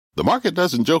The market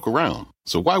doesn't joke around,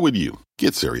 so why would you?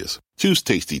 Get serious. Choose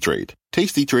Tasty Trade.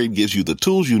 Tasty Trade gives you the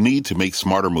tools you need to make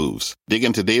smarter moves. Dig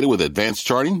into data with advanced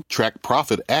charting, track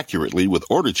profit accurately with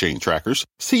order chain trackers,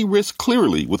 see risk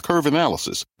clearly with curve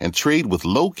analysis, and trade with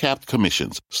low-capped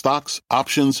commissions, stocks,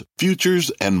 options,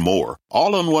 futures, and more.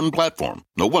 All on one platform.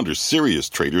 No wonder serious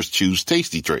traders choose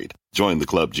Tasty Trade. Join the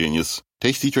club, genius.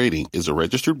 Tasty Trading is a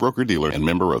registered broker-dealer and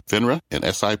member of FINRA and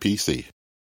SIPC.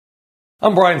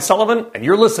 I'm Brian Sullivan, and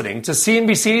you're listening to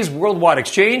CNBC's Worldwide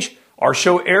Exchange. Our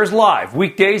show airs live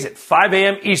weekdays at 5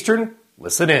 a.m. Eastern.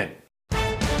 Listen in.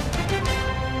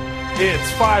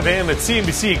 It's 5 a.m. at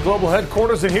CNBC Global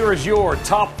Headquarters, and here is your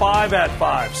top 5 at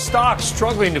 5. Stocks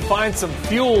struggling to find some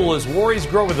fuel as worries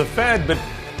grow with the Fed, but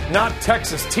not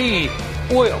Texas tea.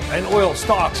 Oil and oil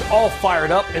stocks all fired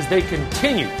up as they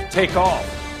continue to take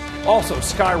off. Also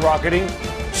skyrocketing,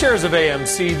 shares of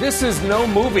AMC. This is no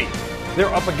movie.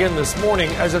 They're up again this morning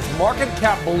as its market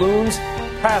cap balloons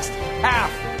past half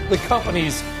the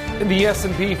companies in the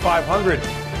S&P 500.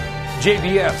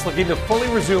 JBS looking to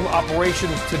fully resume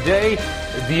operations today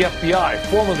as the FBI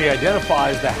formally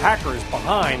identifies the hackers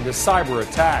behind the cyber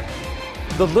attack.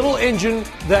 The little engine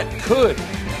that could.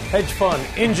 Hedge fund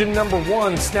engine number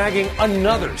one snagging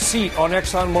another seat on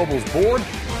ExxonMobil's board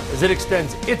as it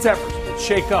extends its efforts to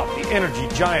shake up the energy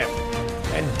giant.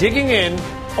 And digging in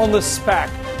on the SPAC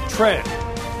trend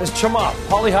as Chamath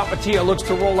Palihapitiya looks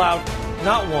to roll out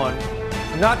not one,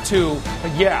 not two,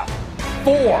 but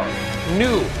 4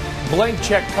 new blank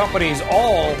check companies,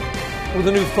 all with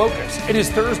a new focus. It is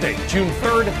Thursday, June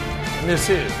 3rd, and this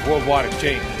is Worldwide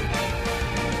Exchange.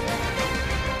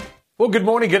 Well, good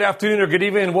morning, good afternoon, or good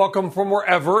evening, and welcome from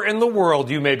wherever in the world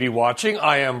you may be watching.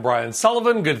 I am Brian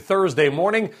Sullivan. Good Thursday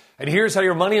morning, and here's how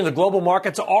your money in the global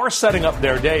markets are setting up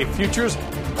their day. Futures,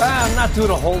 not doing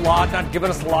a whole lot, not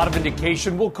giving us a lot of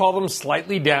indication. We'll call them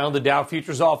slightly down. The Dow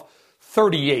futures off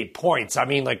 38 points. I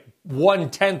mean, like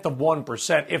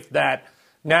 0.1%, if that.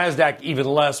 NASDAQ even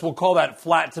less. We'll call that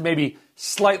flat to maybe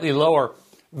slightly lower.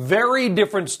 Very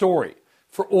different story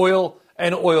for oil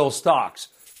and oil stocks.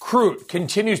 Crude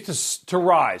continues to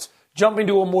rise, jumping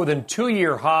to a more than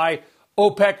 2-year high.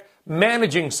 OPEC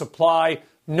managing supply,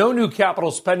 no new capital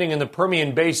spending in the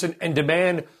Permian Basin, and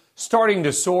demand starting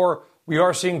to soar. We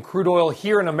are seeing crude oil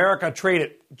here in America trade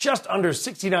at just under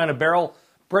 69 a barrel.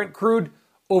 Brent crude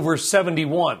over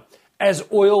 71. As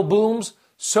oil booms,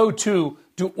 so too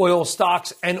do oil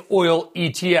stocks and oil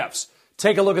ETFs.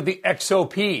 Take a look at the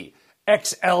XOP,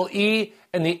 XLE,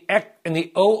 and the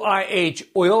OIH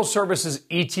Oil Services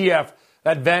ETF,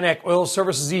 that VanEck Oil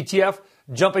Services ETF,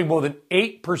 jumping more than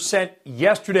 8%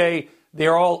 yesterday. They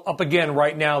are all up again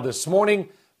right now this morning.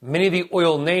 Many of the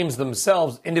oil names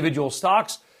themselves, individual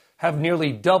stocks, have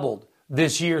nearly doubled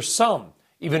this year. Some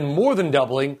even more than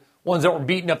doubling, ones that were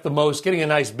beaten up the most, getting a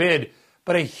nice bid,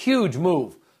 but a huge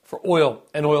move for oil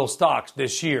and oil stocks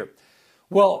this year.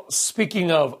 Well,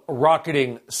 speaking of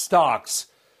rocketing stocks,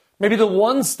 maybe the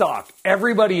one stock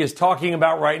everybody is talking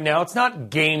about right now, it's not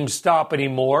GameStop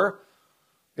anymore.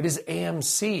 It is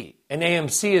AMC. And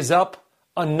AMC is up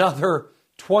another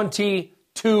 22%.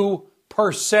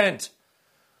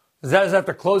 That is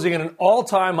after closing at an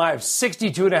all-time high of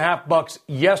 $62.50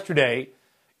 yesterday.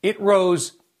 It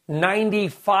rose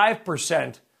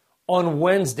 95% on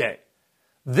Wednesday.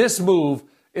 This move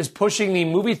is pushing the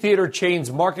movie theater chain's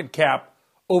market cap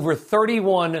over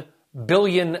 $31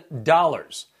 billion.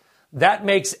 That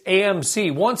makes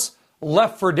AMC, once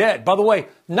left for dead. By the way,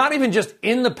 not even just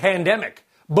in the pandemic.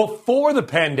 Before the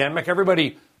pandemic,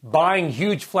 everybody buying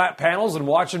huge flat panels and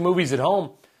watching movies at home.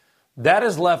 That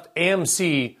has left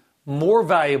AMC more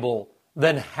valuable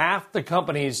than half the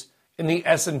companies in the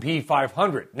S&P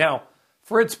 500. Now,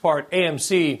 for its part,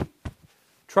 AMC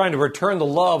trying to return the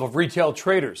love of retail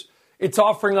traders. It's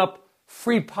offering up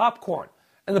free popcorn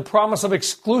and the promise of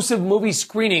exclusive movie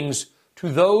screenings to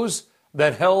those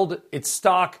that held its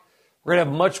stock. We're going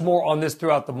to have much more on this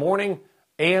throughout the morning.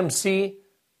 AMC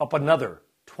up another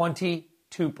 22%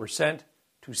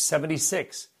 to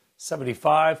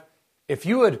 76.75. If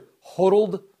you had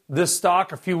hodled this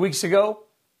stock a few weeks ago,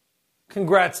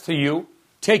 congrats to you.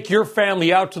 Take your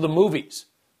family out to the movies.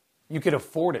 You can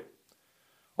afford it.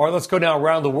 All right, let's go now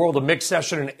around the world. A mixed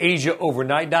session in Asia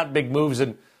overnight, not big moves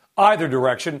in either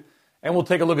direction. And we'll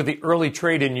take a look at the early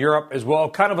trade in Europe as well.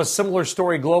 Kind of a similar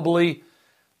story globally.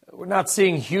 We're not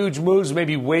seeing huge moves,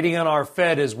 maybe waiting on our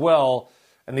Fed as well.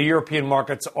 And the European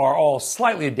markets are all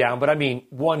slightly down, but I mean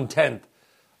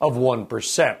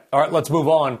 0.1%. All right, let's move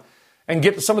on and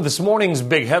get to some of this morning's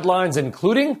big headlines,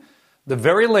 including the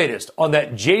very latest on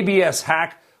that JBS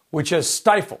hack, which has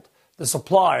stifled the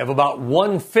supply of about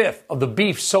 1/5 of the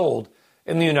beef sold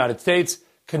in the United States.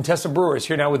 Contessa Brewer is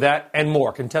here now with that and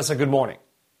more. Contessa, good morning.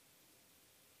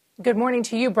 Good morning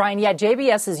to you, Brian. Yeah,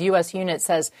 JBS's U.S. unit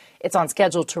says it's on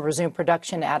schedule to resume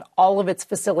production at all of its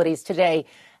facilities today.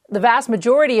 The vast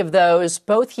majority of those,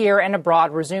 both here and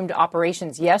abroad, resumed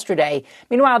operations yesterday.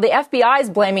 Meanwhile, the FBI is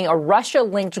blaming a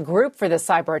Russia-linked group for the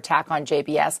cyber attack on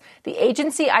JBS. The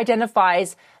agency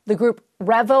identifies the group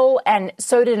Revil and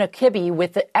Sodinokibi,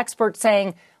 with the experts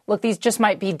saying, look, these just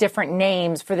might be different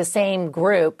names for the same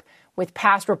group, with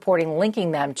past reporting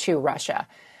linking them to Russia.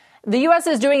 The U.S.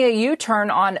 is doing a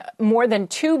U-turn on more than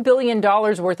 $2 billion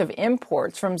worth of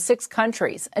imports from 6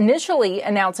 countries, initially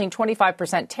announcing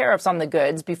 25% tariffs on the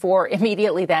goods before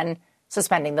immediately then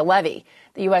suspending the levy.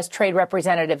 The U.S. Trade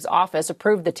Representative's office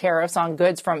approved the tariffs on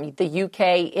goods from the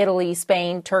U.K., Italy,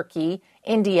 Spain, Turkey,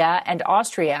 India, and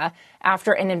Austria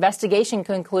after an investigation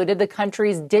concluded the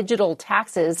country's digital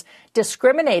taxes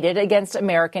discriminated against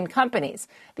American companies.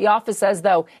 The office says,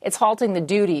 though, it's halting the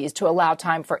duties to allow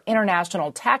time for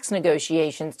international tax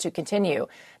negotiations to continue.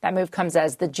 That move comes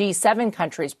as the G7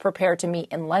 countries prepare to meet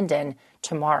in London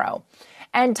tomorrow.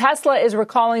 And Tesla is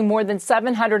recalling more than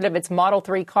 700 of its Model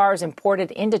 3 cars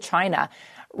imported into China.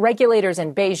 Regulators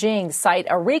in Beijing cite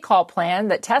a recall plan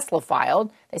that Tesla filed.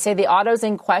 They say the autos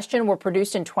in question were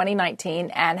produced in 2019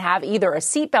 and have either a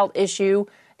seatbelt issue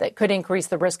that could increase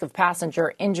the risk of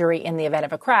passenger injury in the event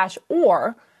of a crash,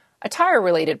 or a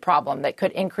tire-related problem that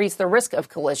could increase the risk of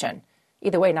collision.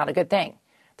 Either way, not a good thing.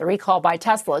 The recall by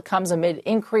Tesla comes amid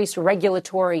increased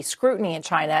regulatory scrutiny in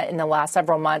China in the last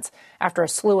several months after a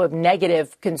slew of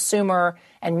negative consumer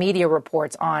and media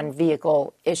reports on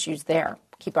vehicle issues there.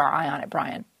 Keep our eye on it,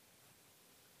 Brian.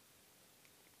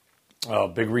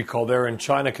 Big recall there in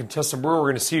China. Contessa Brewer, we're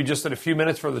going to see you just in a few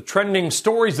minutes for the trending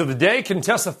stories of the day.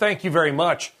 Contessa, thank you very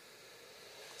much.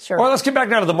 Sure. All right, let's get back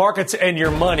now to the markets and your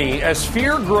money. As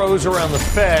fear grows around the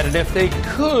Fed, and if they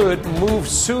could move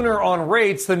sooner on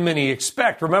rates than many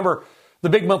expect. Remember, the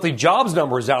big monthly jobs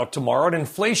number is out tomorrow, and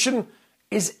inflation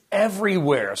is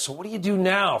everywhere. So what do you do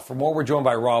now? For more, we're joined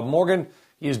by Rob Morgan.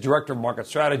 He is Director of Market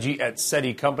Strategy at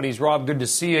SETI Companies. Rob, good to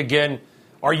see you again.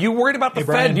 Are you worried about the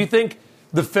Fed? Do you think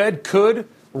the Fed could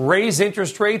raise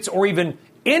interest rates or even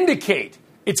indicate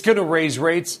it's going to raise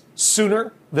rates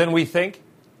sooner than we think?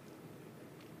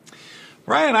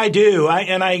 Ryan, I do,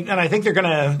 and I think they're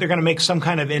gonna make some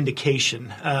kind of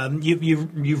indication.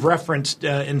 You've referenced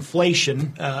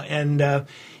inflation, and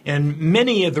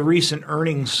many of the recent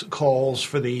earnings calls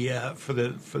for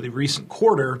the recent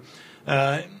quarter.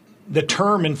 The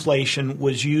term inflation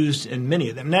was used in many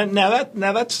of them. Now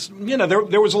that's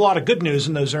there was a lot of good news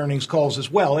in those earnings calls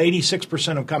as well.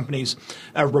 86% of companies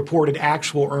reported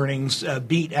actual earnings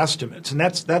beat estimates, and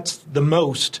that's the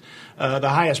most. The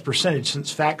highest percentage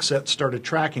since FactSet started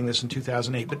tracking this in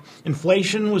 2008. But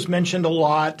inflation was mentioned a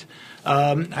lot.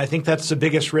 I think that's the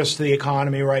biggest risk to the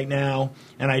economy right now.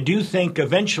 And I do think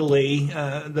eventually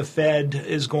the Fed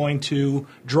is going to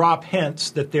drop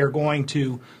hints that they're going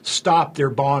to stop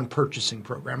their bond purchasing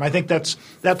program. I think that's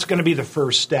going to be the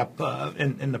first step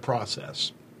in the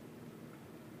process.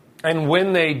 And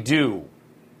when they do,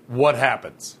 what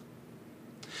happens?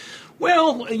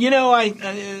 Well,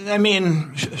 I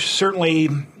mean, certainly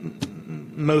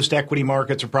most equity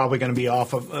markets are probably going to be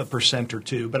off of 1% or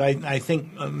 2%, but I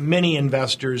think many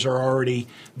investors are already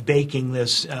baking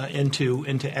this into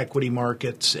equity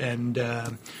markets, and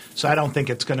so I don't think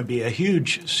it's going to be a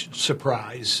huge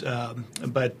surprise.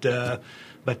 But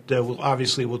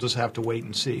obviously we'll just have to wait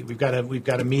and see. We've got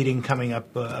a meeting coming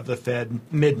up of the Fed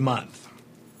mid-month.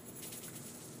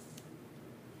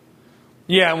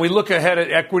 Yeah, and we look ahead at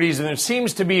equities, and there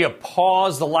seems to be a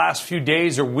pause the last few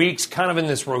days or weeks, kind of in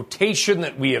this rotation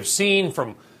that we have seen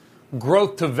from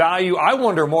growth to value. I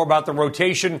wonder more about the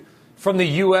rotation from the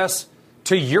U.S.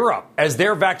 to Europe as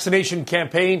their vaccination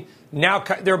campaign, now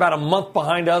they're about a month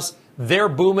behind us. They're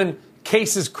booming,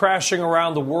 cases crashing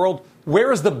around the world.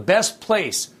 Where is the best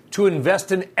place to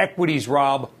invest in equities,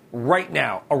 Rob, right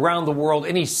now around the world?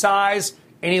 Any size,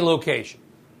 any location?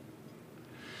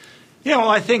 Yeah, well,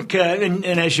 I think, and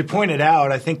as you pointed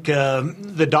out, I think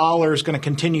the dollar is going to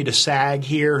continue to sag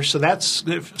here.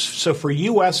 So for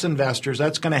U.S. investors,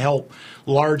 that's going to help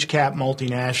large cap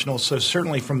multinationals. So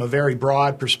certainly from a very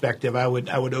broad perspective, I would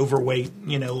overweight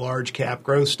large cap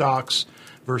growth stocks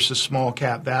versus small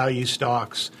cap value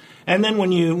stocks. And then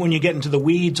when you get into the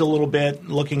weeds a little bit,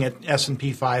 looking at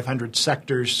S&P 500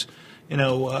 sectors,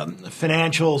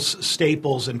 financials,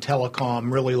 staples, and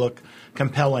telecom really look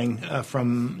compelling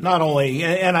from not only,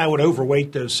 and I would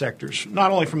overweight those sectors, not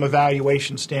only from a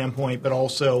valuation standpoint, but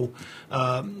also,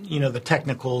 the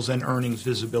technicals and earnings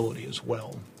visibility as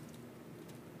well.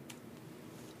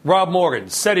 Rob Morgan,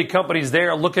 SETI companies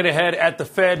there, looking ahead at the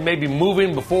Fed, maybe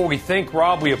moving before we think.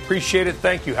 Rob, we appreciate it.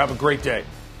 Thank you. Have a great day.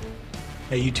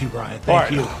 Hey, you too, Brian.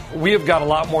 Thank you. We have got a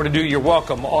lot more to do. You're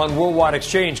welcome. On Worldwide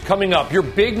Exchange, coming up, your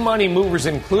big money movers,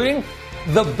 including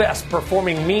the best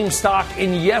performing meme stock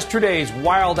in yesterday's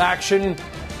wild action.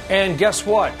 And guess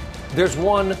what? There's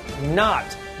one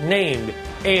not named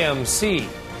AMC.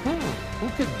 Who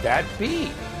could that be?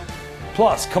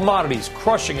 Plus, commodities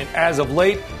crushing it as of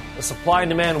late. The supply and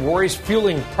demand worries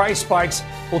fueling price spikes.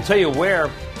 We'll tell you where.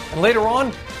 And later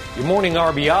on, your morning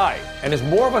RBI. And as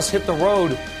more of us hit the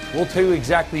road, we'll tell you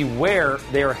exactly where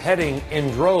they're heading in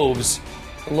droves.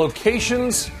 The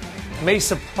locations may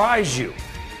surprise you.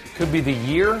 Could be the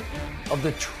year of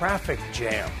the traffic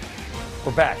jam.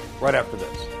 We're back right after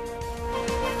this.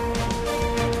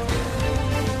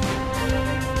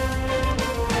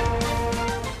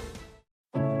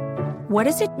 What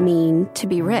does it mean to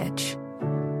be rich?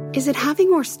 Is it having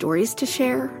more stories to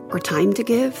share or time to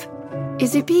give?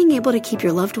 Is it being able to keep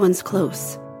your loved ones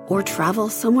close or travel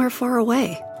somewhere far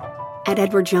away? At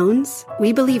Edward Jones,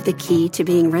 we believe the key to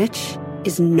being rich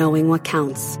is knowing what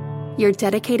counts. Your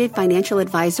dedicated financial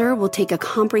advisor will take a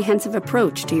comprehensive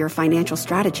approach to your financial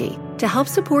strategy to help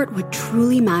support what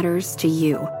truly matters to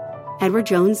you.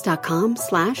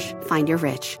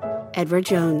 EdwardJones.com/findyourrich. Edward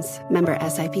Jones, member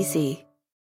SIPC.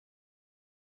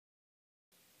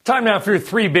 Time now for your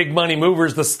three big money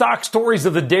movers, the stock stories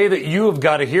of the day that you have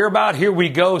got to hear about. Here we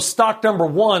go. Stock number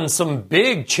one, some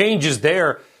big changes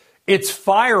there. It's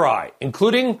FireEye,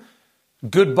 including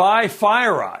goodbye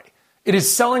FireEye. It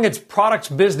is selling its products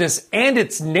business and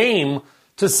its name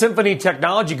to Symphony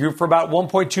Technology Group for about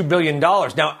 $1.2 billion.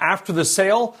 Now, after the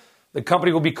sale, the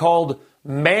company will be called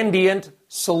Mandiant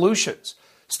Solutions.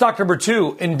 Stock number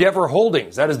two, Endeavor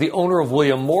Holdings. That is the owner of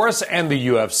William Morris and the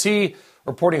UFC,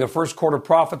 reporting a first quarter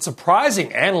profit,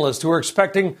 surprising analysts who are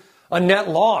expecting a net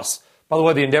loss. By the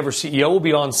way, the Endeavor CEO will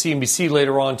be on CNBC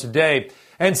later on today.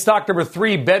 And stock number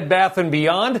three, Bed Bath &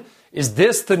 Beyond. Is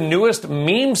this the newest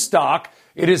meme stock?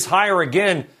 It is higher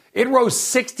again. It rose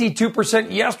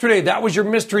 62% yesterday. That was your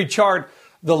mystery chart.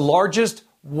 The largest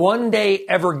one-day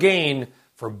ever gain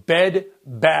for Bed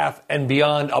Bath &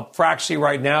 Beyond, up fractionally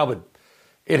right now, but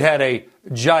it had a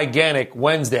gigantic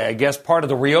Wednesday. I guess part of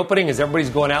the reopening is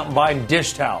everybody's going out and buying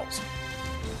dish towels.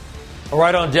 All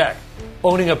right, on deck,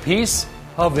 owning a piece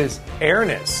of his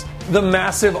airness. The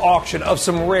massive auction of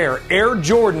some rare Air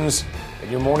Jordans.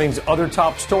 And your morning's other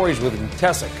top stories with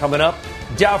Contessa coming up.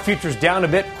 Dow futures down a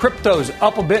bit, crypto's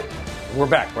up a bit. And we're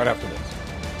back right after this.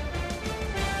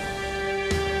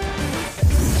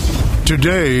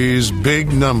 Today's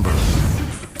big number,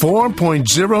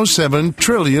 $4.07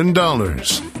 trillion.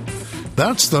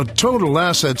 That's the total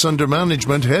assets under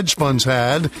management hedge funds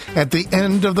had at the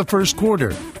end of the first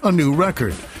quarter, a new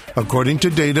record, according to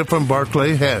data from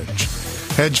Barclay Hedge.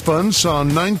 Hedge funds saw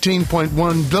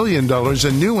 $19.1 billion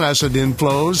in new asset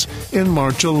inflows in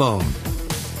March alone.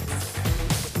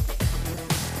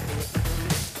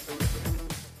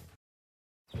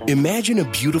 Imagine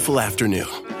a beautiful afternoon.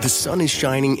 The sun is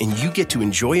shining and you get to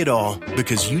enjoy it all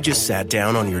because you just sat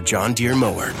down on your John Deere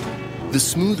mower. The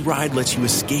smooth ride lets you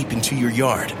escape into your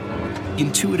yard.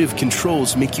 Intuitive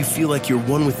controls make you feel like you're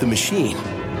one with the machine.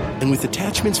 And with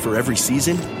attachments for every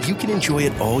season, you can enjoy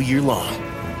it all year long.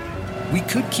 We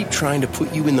could keep trying to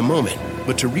put you in the moment,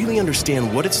 but to really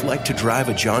understand what it's like to drive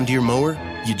a John Deere mower,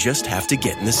 you just have to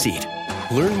get in the seat.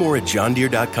 Learn more at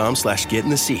johndeere.com/get in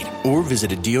the seat or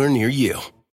visit a dealer near you.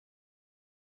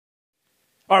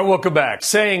 All right, welcome back.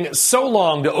 Saying so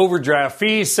long to overdraft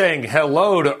fees, saying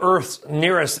hello to Earth's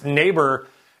nearest neighbor,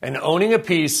 and owning a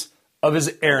piece of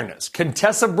his airness.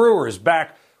 Contessa Brewer is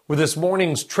back with this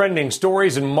morning's trending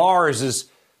stories, and Mars is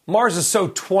so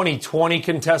 2020,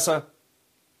 Contessa.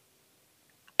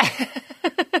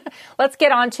 Let's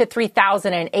get on to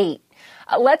 3008.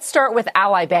 Let's start with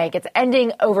Ally Bank. It's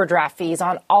ending overdraft fees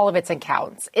on all of its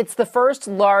accounts. It's the first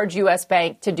large U.S.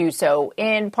 bank to do so,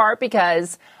 in part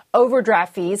because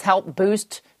overdraft fees help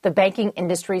boost the banking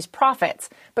industry's profits.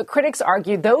 But critics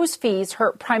argue those fees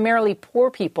hurt primarily poor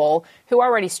people who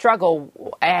already struggle,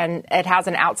 and it has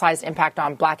an outsized impact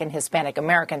on Black and Hispanic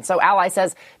Americans. So Ally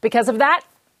says because of that,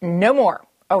 no more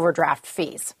overdraft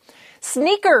fees.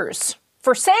 Sneakers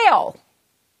for sale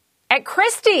at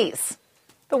Christie's.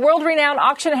 The world-renowned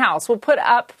auction house will put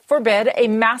up for bid a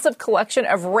massive collection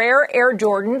of rare Air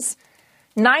Jordans,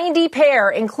 90 pair,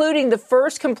 including the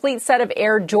first complete set of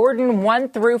Air Jordan 1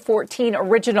 through 14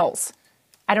 originals.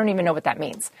 I don't even know what that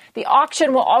means. The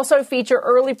auction will also feature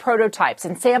early prototypes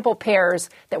and sample pairs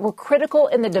that were critical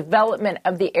in the development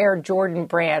of the Air Jordan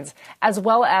brands, as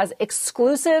well as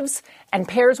exclusives and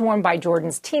pairs worn by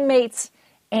Jordan's teammates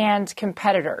and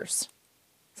competitors.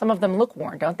 Some of them look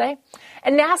worn, don't they?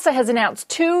 And NASA has announced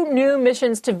 2 new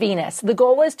missions to Venus. The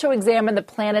goal is to examine the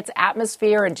planet's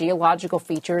atmosphere and geological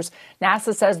features.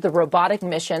 NASA says the robotic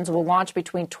missions will launch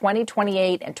between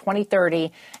 2028 and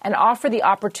 2030 and offer the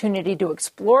opportunity to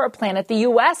explore a planet the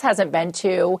U.S. hasn't been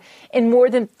to in more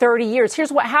than 30 years.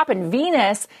 Here's what happened.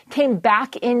 Venus came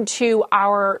back into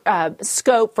our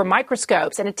scope for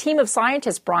microscopes, and a team of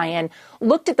scientists, Brian,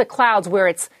 looked at the clouds where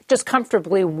it's just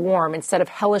comfortably warm instead of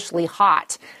hellishly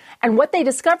hot. And what they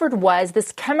discovered was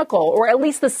this chemical, or at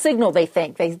least the signal, they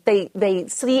think. They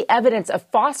see evidence of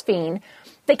phosphine.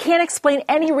 They can't explain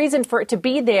any reason for it to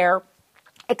be there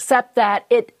except that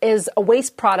it is a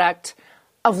waste product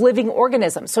of living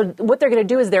organisms. So what they're going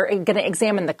to do is they're going to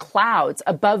examine the clouds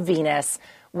above Venus,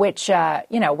 which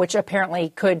apparently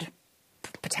could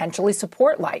potentially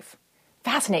support life.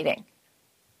 Fascinating.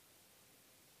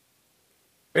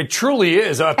 It truly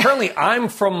is. Apparently, I'm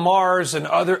from Mars and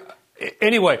other...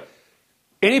 Anyway,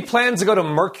 any plans to go to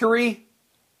Mercury?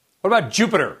 What about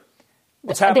Jupiter?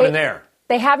 What's happening there?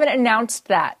 They haven't announced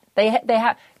that. They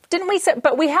have. Didn't we say?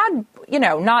 But we had,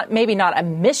 not a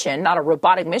mission, not a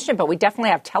robotic mission, but we definitely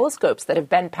have telescopes that have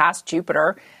been past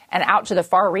Jupiter and out to the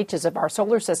far reaches of our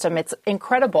solar system. It's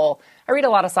incredible. I read a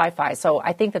lot of sci-fi, so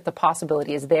I think that the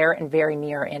possibility is there and very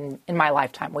near in my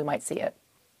lifetime. We might see it.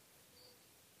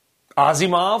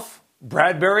 Asimov,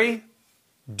 Bradbury,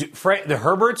 the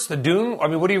Herberts, the Dune. I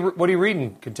mean, what are you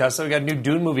reading, Contessa? We got a new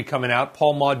Dune movie coming out.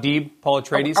 Paul Maudib, Paul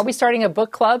Atreides. Are we starting a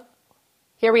book club?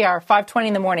 Here we are, 5:20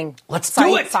 in the morning. Let's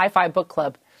do it. Sci-fi book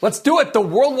club. Let's do it. The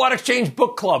Worldwide Exchange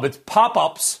Book Club. It's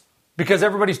pop-ups because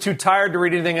everybody's too tired to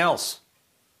read anything else.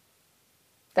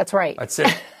 That's right. That's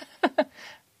it.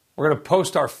 We're going to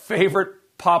post our favorite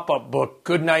pop-up book,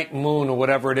 Goodnight Moon, or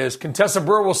whatever it is. Contessa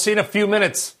Brewer, we'll see you in a few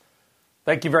minutes.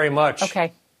 Thank you very much.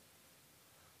 Okay.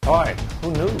 All right.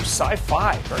 Who knew?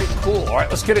 Sci-fi. Very cool. All right.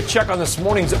 Let's get a check on this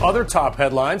morning's other top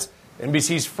headlines.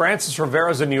 NBC's Frances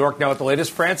Rivera's in New York now with the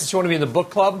latest. Frances, you want to be in the book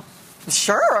club?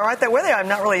 Sure. I'm right there with you. I'm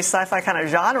not really sci-fi kind of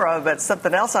genre, but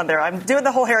something else on there. I'm doing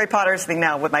the whole Harry Potter thing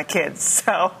now with my kids,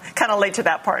 so kind of late to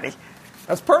that party.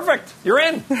 That's perfect. You're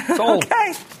in. Sold.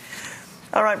 Okay.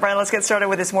 All right, Brian, let's get started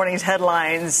with this morning's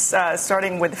headlines.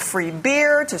 Starting with free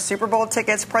beer to Super Bowl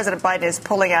tickets, President Biden is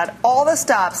pulling out all the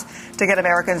stops to get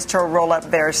Americans to roll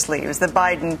up their sleeves. The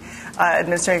Biden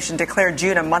administration declared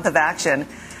June a month of action,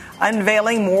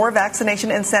 unveiling more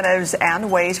vaccination incentives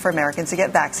and ways for Americans to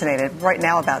get vaccinated. Right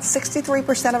now, about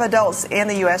 63% of adults in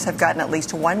the U.S. have gotten at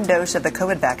least one dose of the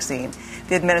COVID vaccine.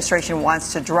 The administration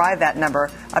wants to drive that number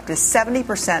up to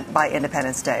 70% by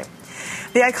Independence Day.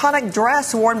 The iconic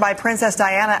dress worn by Princess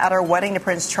Diana at her wedding to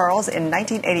Prince Charles in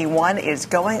 1981 is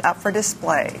going up for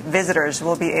display. Visitors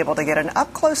will be able to get an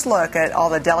up-close look at all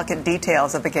the delicate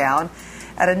details of the gown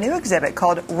at a new exhibit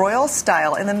called Royal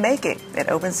Style in the Making. It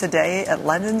opens today at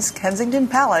London's Kensington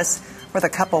Palace, where the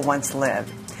couple once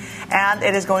lived. And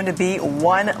it is going to be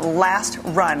one last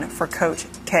run for Coach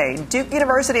K. Duke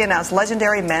University announced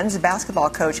legendary men's basketball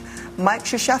coach Mike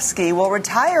Krzyzewski will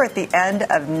retire at the end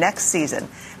of next season.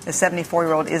 The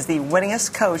 74-year-old is the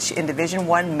winningest coach in Division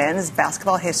I men's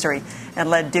basketball history and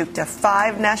led Duke to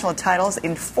 5 national titles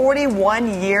in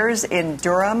 41 years in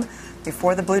Durham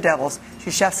before the Blue Devils.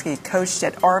 Krzyzewski coached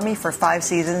at Army for 5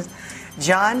 seasons.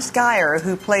 John Skyer,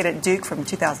 who played at Duke from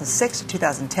 2006 to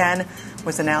 2010,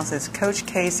 was announced as Coach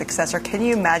K's successor. Can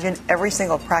you imagine every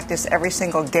single practice, every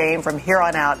single game from here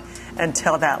on out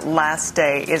until that last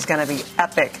day is going to be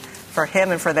epic for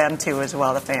him and for them, too, as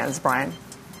well, the fans, Brian?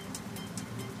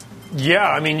 Yeah,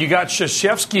 I mean, you got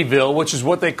Krzyzewskiville, which is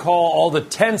what they call all the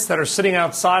tents that are sitting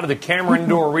outside of the Cameron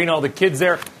Indoor Arena, all the kids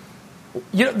there.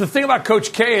 You know, the thing about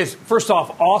Coach K is, first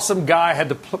off, awesome guy. Had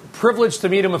the privilege to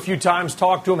meet him a few times,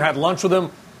 talk to him, had lunch with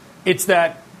him. It's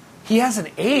that he hasn't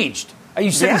aged.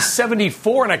 You said he's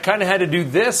 74, and I kind of had to do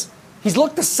this. He's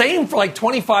looked the same for like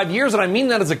 25 years, and I mean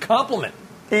that as a compliment.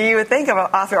 You would think of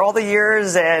after all the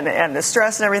years and the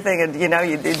stress and everything, and,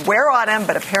 you'd wear on him,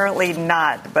 but apparently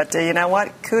not. But you know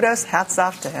what? Kudos, hats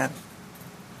off to him.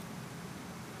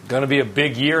 Going to be a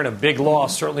big year and a big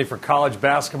loss, certainly for college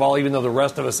basketball, even though the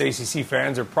rest of us ACC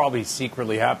fans are probably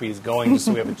secretly happy he's going just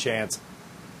so we have a chance.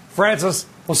 Frances,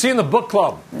 we'll see you in the book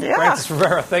club. Yeah. Frances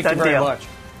Rivera, thank you very much.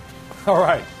 All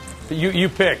right. You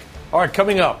pick. All right,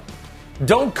 coming up.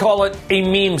 Don't call it a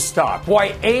meme stock. Why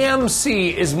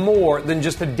AMC is more than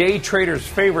just a day trader's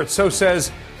favorite. So says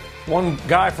one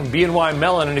guy from BNY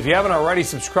Mellon. And if you haven't already,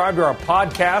 subscribe to our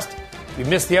podcast. If you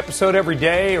miss the episode every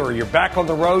day, or you're back on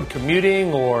the road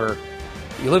commuting, or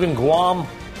you live in Guam,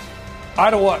 I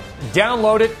don't know what.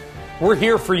 Download it. We're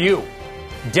here for you.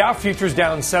 Dow futures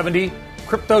down 70.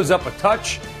 Crypto's up a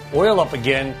touch. Oil up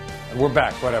again, and we're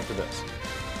back right after this.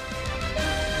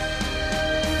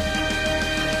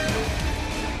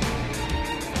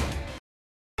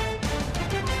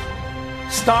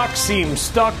 Stocks seem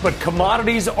stuck, but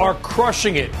commodities are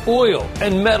crushing it. Oil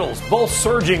and metals both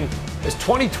surging as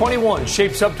 2021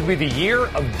 shapes up to be the year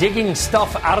of digging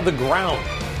stuff out of the ground.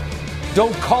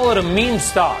 Don't call it a meme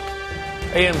stock.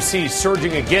 AMC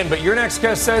surging again, but your next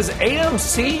guest says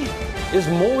AMC is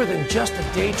more than just a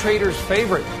day trader's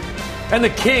favorite. And the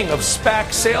king of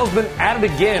SPAC salesmen at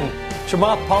it again.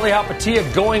 Chamath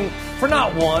Palihapitiya going for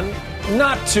not one,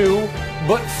 not two,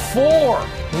 but 4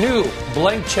 new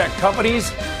blank check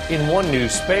companies in one new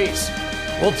space.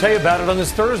 We'll tell you about it on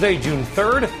this Thursday, June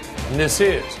 3rd, and this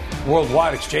is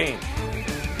Worldwide Exchange.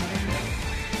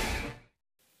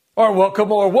 All right,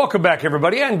 welcome back,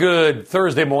 everybody, and good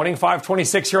Thursday morning,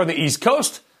 5:26 here on the East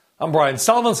Coast. I'm Brian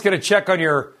Sullivan. Let's get a check on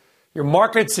your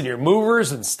markets and your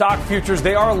movers and stock futures.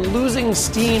 They are losing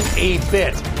steam a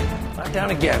bit. Not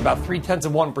down again, about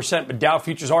 0.3%, but Dow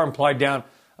futures are implied down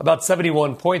about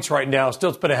 71 points right now. Still,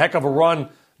 it's been a heck of a run,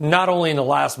 not only in the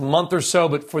last month or so,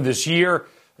 but for this year.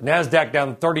 The NASDAQ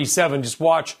down 37. Just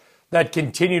watch that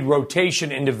continued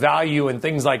rotation into value and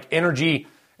things like energy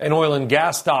and oil and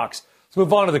gas stocks. Let's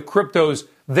move on to the cryptos.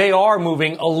 They are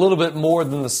moving a little bit more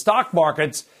than the stock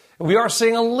markets. And we are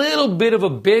seeing a little bit of a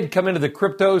bid come into the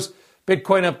cryptos.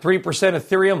 Bitcoin up 3%,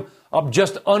 Ethereum up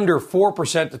just under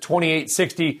 4% to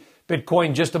 2860.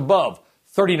 Bitcoin just above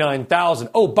 39,000.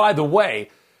 Oh, by the way,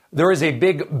 there is a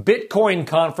big Bitcoin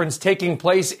conference taking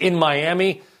place in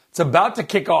Miami. It's about to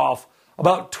kick off.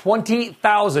 About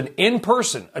 20,000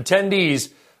 in-person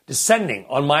attendees descending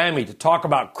on Miami to talk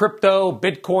about crypto,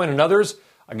 Bitcoin, and others.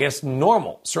 I guess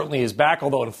normal certainly is back,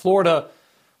 although in Florida,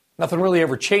 nothing really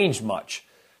ever changed much.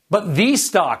 But the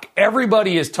stock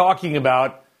everybody is talking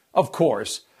about, of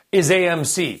course, is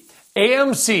AMC.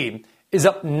 AMC is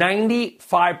up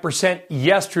 95%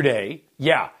 yesterday.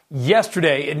 Yeah,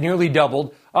 yesterday it nearly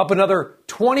doubled. Up another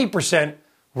 20%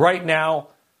 right now.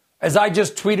 As I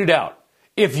just tweeted out,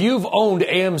 if you've owned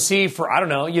AMC for,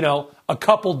 a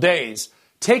couple days,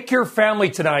 take your family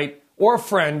tonight or a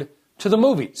friend to the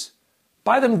movies.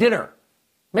 Buy them dinner.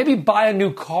 Maybe buy a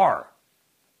new car.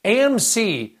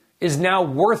 AMC is now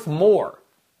worth more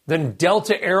than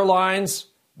Delta Airlines,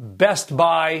 Best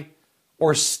Buy,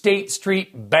 or State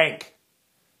Street Bank.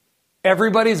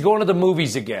 Everybody's going to the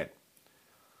movies again.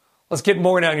 Let's get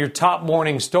more now on your top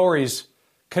morning stories.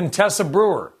 Contessa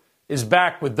Brewer is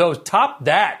back with those. Top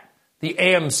that, the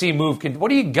AMC move. What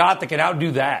do you got that can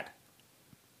outdo that?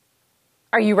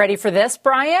 Are you ready for this,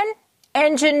 Brian?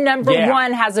 Engine number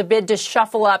one has a bid to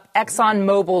shuffle up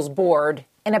ExxonMobil's board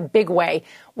in a big way.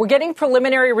 We're getting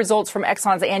preliminary results from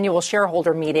Exxon's annual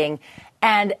shareholder meeting,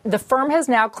 and the firm has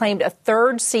now claimed a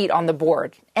third seat on the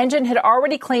board. Engine had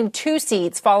already claimed 2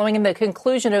 seats following the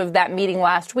conclusion of that meeting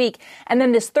last week, and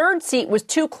then this third seat was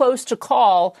too close to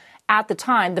call at the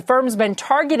time. The firm's been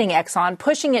targeting Exxon,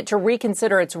 pushing it to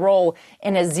reconsider its role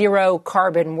in a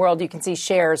zero-carbon world. You can see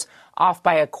shares off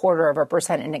by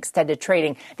 0.25% in extended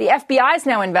trading. The FBI is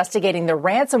now investigating the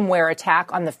ransomware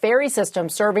attack on the ferry system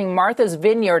serving Martha's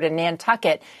Vineyard in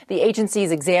Nantucket. The agency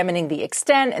is examining the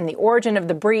extent and the origin of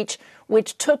the breach,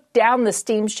 which took down the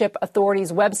Steamship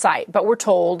Authority's website. But we're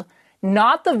told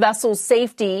not the vessel's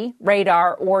safety,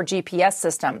 radar, or GPS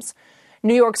systems.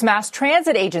 New York's Mass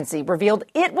Transit Agency revealed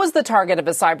it was the target of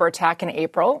a cyber attack in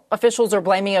April. Officials are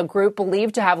blaming a group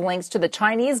believed to have links to the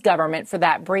Chinese government for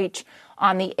that breach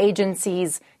on the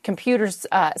agency's computer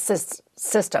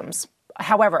systems.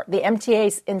 However, the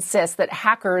MTA insists that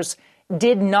hackers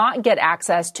did not get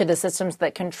access to the systems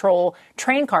that control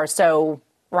train cars, so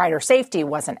rider safety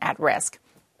wasn't at risk.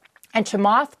 And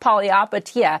Chamath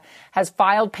Palihapitiya has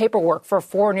filed paperwork for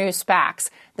 4 new SPACs.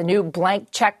 The new blank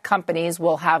check companies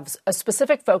will have a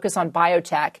specific focus on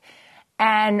biotech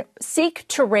and seek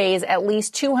to raise at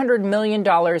least $200 million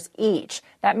each.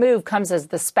 That move comes as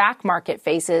the SPAC market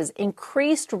faces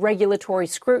increased regulatory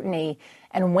scrutiny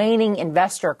and waning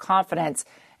investor confidence.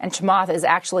 And Chamath is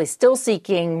actually still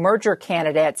seeking merger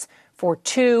candidates for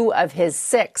 2 of his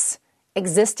 6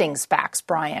 existing SPACs,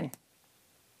 Brian.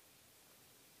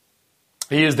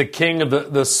 He is the king of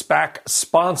the SPAC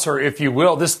sponsor, if you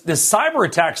will. This cyber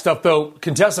attack stuff, though,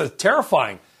 Contessa, is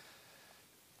terrifying.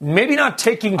 Maybe not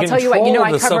taking control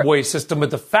of the subway system,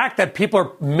 but the fact that people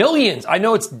are millions. I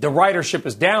know the ridership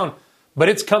is down, but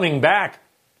it's coming back.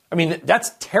 I mean,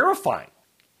 that's terrifying.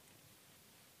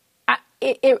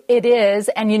 It is.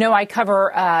 And, I cover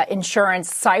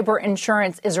insurance. Cyber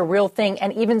insurance is a real thing.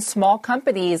 And even small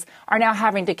companies are now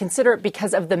having to consider it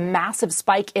because of the massive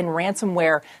spike in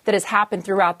ransomware that has happened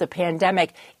throughout the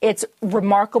pandemic. It's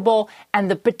remarkable. And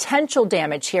the potential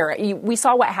damage here. We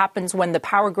saw what happens when the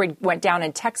power grid went down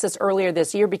in Texas earlier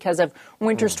this year because of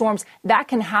winter storms. That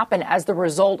can happen as the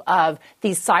result of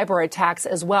these cyber attacks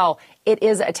as well. It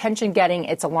is attention-getting.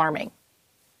 It's alarming.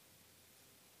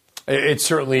 It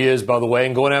certainly is, by the way,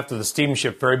 and going after the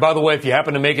steamship ferry. By the way, if you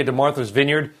happen to make it to Martha's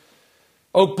Vineyard,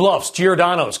 Oak Bluffs,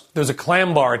 Giordano's, there's a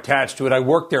clam bar attached to it. I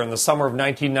worked there in the summer of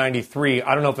 1993.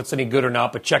 I don't know if it's any good or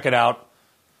not, but check it out.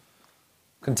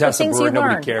 Contessa Brewer,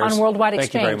 nobody cares. On Worldwide Thank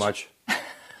Exchange. you very much.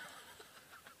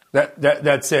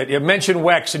 That's it. You mention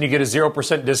WEX and you get a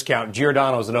 0% discount.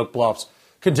 Giordano's and Oak Bluffs.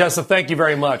 Contessa, thank you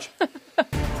very much.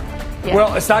 Yeah.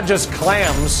 Well, it's not just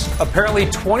clams. Apparently,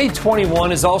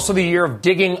 2021 is also the year of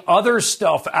digging other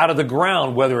stuff out of the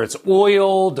ground, whether it's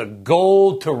oil to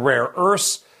gold to rare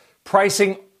earths.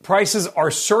 Prices are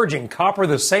surging. Copper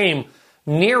the same,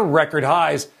 near record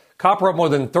highs. Copper up more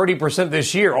than 30%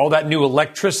 this year. All that new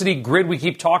electricity grid we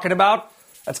keep talking about,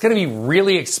 that's going to be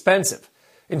really expensive.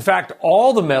 In fact,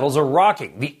 all the metals are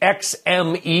rocking. The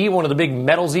XME, one of the big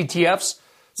metals ETFs,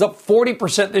 is up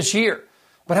 40% this year.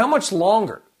 But how much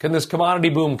longer can this commodity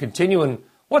boom continue, and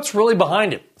what's really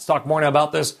behind it? Let's talk more now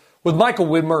about this with Michael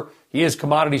Widmer. He is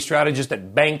commodity strategist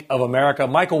at Bank of America.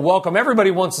 Michael, welcome.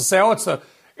 Everybody wants to say,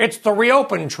 it's the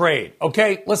reopen trade.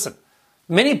 Okay, listen,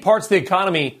 many parts of the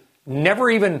economy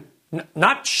never even,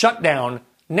 not shut down,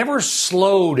 never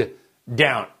slowed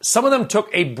down. Some of them took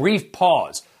a brief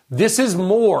pause. This is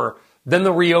more than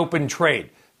the reopen trade.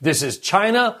 This is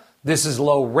China. This is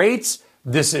low rates.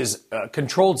 This is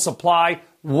controlled supply.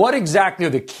 What exactly are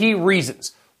the key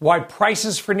reasons why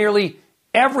prices for nearly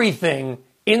everything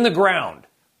in the ground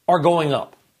are going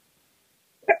up?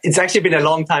 It's actually been a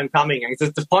long time coming. And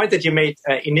the point that you made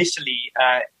initially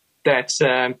that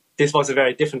this was a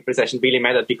very different recession really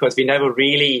mattered because we never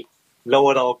really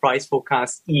lowered our price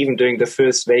forecast even during the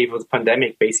first wave of the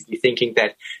pandemic, basically thinking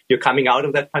that you're coming out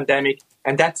of that pandemic.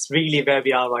 And that's really where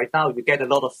we are right now. You get a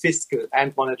lot of fiscal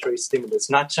and monetary stimulus,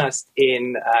 not just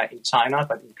in China,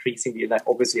 but increasingly,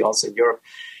 obviously, also in Europe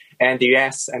and the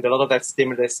US. And a lot of that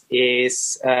stimulus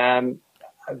is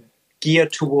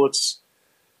geared towards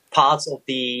parts of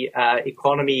the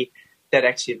economy that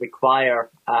actually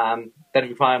require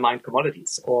mined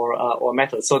commodities or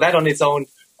metals. So that on its own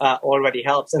already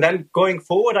helps. And then going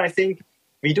forward, I think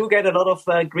we do get a lot of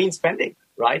green spending,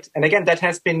 right? And again, that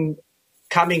has been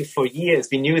coming for years.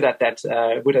 We knew that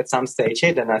would at some stage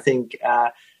hit. And I think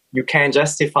you can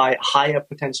justify higher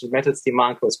potential metals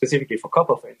demand growth, specifically for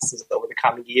copper, for instance, over the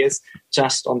coming years,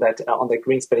 just on that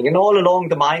green spending. And all along,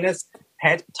 the miners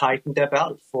had tightened their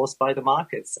belt, forced by the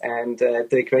markets. And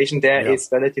the equation there is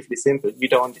relatively simple. You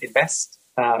don't invest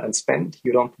and spend,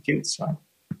 you don't produce, right?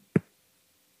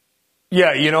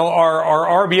 Yeah,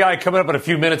 our RBI coming up in a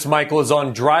few minutes, Michael, is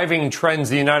on driving trends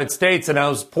in the United States. And I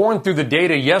was pouring through the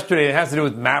data yesterday. It has to do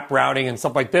with map routing and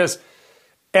stuff like this.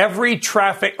 Every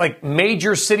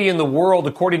major city in the world,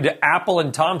 according to Apple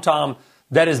and TomTom,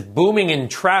 that is booming in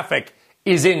traffic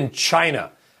is in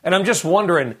China. And I'm just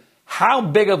wondering, how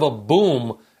big of a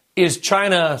boom is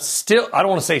China still, I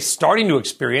don't want to say starting to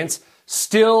experience,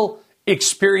 still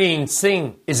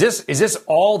experiencing? Is this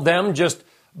all them just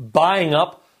buying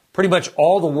up pretty much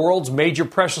all the world's major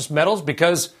precious metals?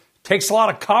 Because it takes a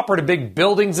lot of copper to big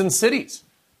buildings and cities.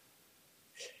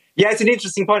 Yeah, it's an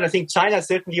interesting point. I think China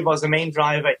certainly was the main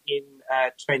driver in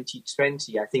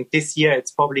 2020. I think this year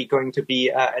it's probably going to be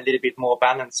a little bit more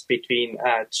balanced between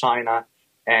China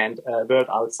and world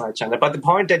outside China. But the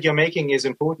point that you're making is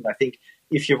important. I think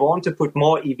if you want to put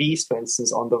more EVs, for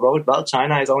instance, on the road, well,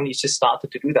 China has only just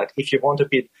started to do that. If you want to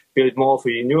build more for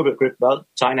renewable grid, well,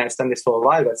 China has done this for a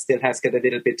while, but still has got a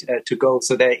little bit to go.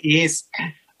 So there is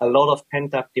a lot of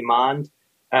pent-up demand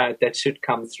that should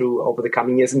come through over the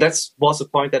coming years. And that was the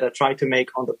point that I tried to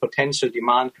make on the potential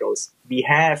demand growth. We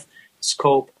have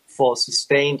scope for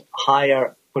sustained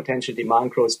higher potential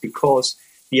demand growth because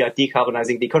we are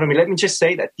decarbonizing the economy. Let me just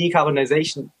say that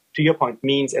decarbonization, to your point,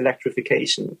 means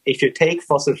electrification. If you take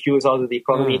fossil fuels out of the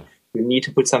economy, you need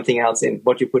to put something else in.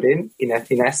 What you put in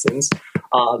essence,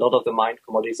 are a lot of the mined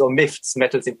commodities or MIFTs,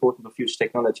 metals important for future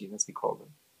technology, as we call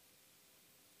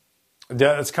them.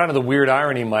 That's kind of the weird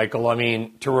irony, Michael. I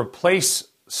mean, to replace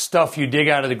stuff you dig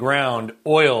out of the ground,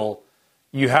 oil,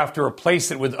 you have to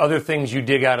replace it with other things you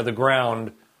dig out of the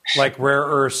ground, like rare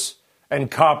earths and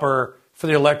copper for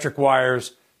the electric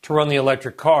wires to run the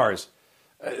electric cars.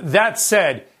 That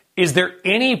said, is there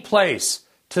any place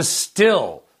to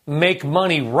still make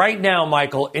money right now,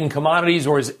 Michael, in commodities,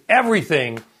 or is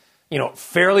everything,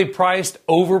 fairly priced,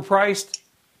 overpriced?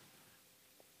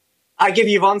 I give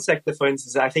you one sector, for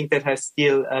instance, I think that has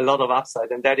still a lot of upside,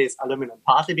 and that is aluminum,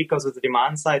 partly because of the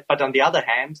demand side. But on the other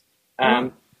hand,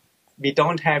 we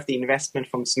don't have the investment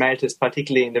from smelters,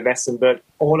 particularly in the Western world.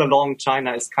 All along,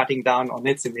 China is cutting down on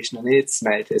its emission and its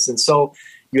smelters. And so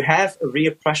you have a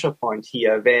real pressure point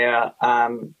here where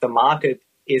the market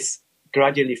is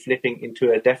gradually flipping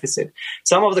into a deficit.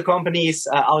 Some of the companies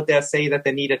out there say that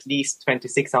they need at least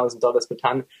 $26,000 per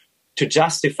ton to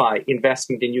justify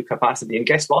investment in new capacity. And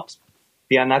guess what?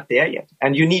 We are not there yet.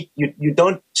 And you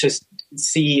don't just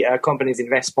see companies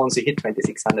invest once you hit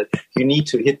 2,600. You need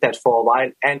to hit that for a while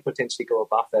and potentially go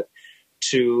above that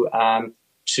to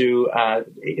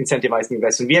incentivize the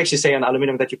investment. We actually say on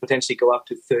aluminum that you potentially go up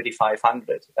to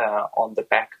 3,500 on the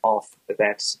back of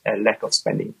that lack of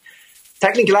spending.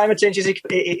 Tackling climate change is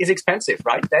expensive,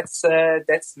 right? That's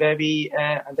where we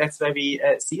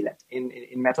see that in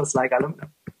metals like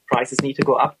aluminum. Prices need to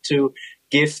go up to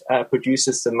give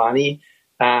producers the money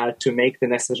to make the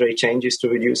necessary changes to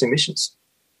reduce emissions.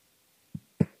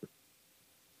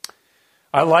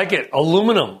 I like it.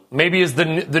 Aluminum maybe is the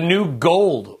new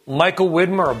gold. Michael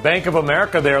Widmer, Bank of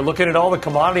America there, looking at all the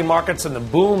commodity markets and the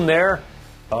boom there.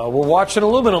 We're watching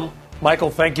aluminum.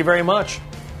 Michael, thank you very much.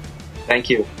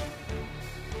 Thank you.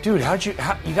 Dude, you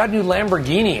got a new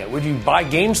Lamborghini? Would you buy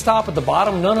GameStop at the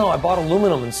bottom? No, I bought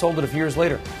aluminum and sold it a few years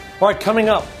later. All right, coming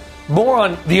up, more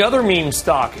on the other meme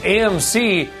stock,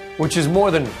 AMC, which is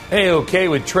more than A-OK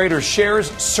with traders.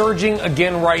 Shares surging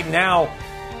again right now.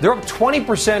 They're up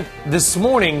 20% this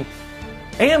morning.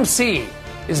 AMC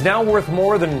is now worth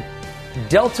more than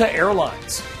Delta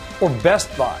Airlines or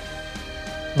Best Buy.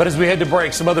 But as we head to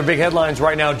break, some other big headlines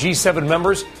right now. G7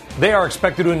 members, they are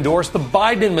expected to endorse the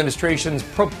Biden administration's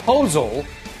proposal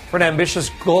for an ambitious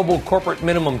global corporate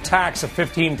minimum tax of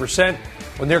 15%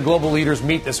 when their global leaders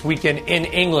meet this weekend in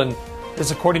England.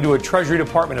 This according to a Treasury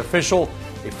Department official.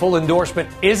 A full endorsement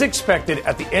is expected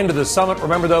at the end of the summit.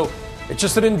 Remember, though, it's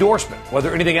just an endorsement.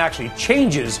 Whether anything actually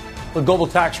changes the global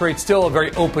tax rate, still a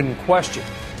very open question.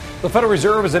 The Federal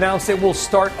Reserve has announced it will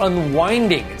start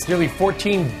unwinding its nearly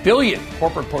 $14 billion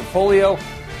corporate portfolio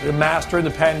it amassed during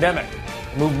the pandemic.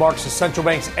 The move marks the central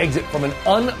bank's exit from an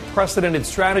unprecedented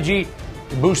strategy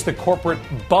to boost the corporate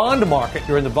bond market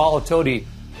during the volatility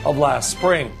of last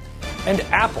spring. And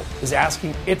Apple is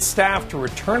asking its staff to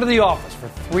return to the office for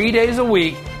 3 days a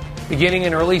week, beginning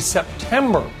in early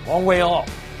September. Long way off.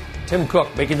 Tim Cook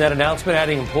making that announcement,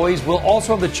 adding employees will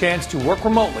also have the chance to work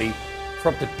remotely for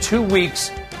up to 2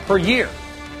 weeks per year.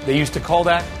 They used to call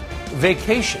that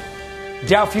vacation.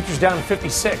 Dow futures down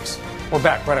 56. We're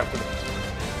back right after this.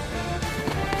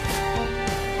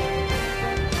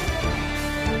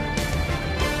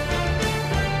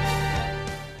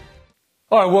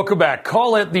 All right, welcome back.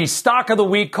 Call it the stock of the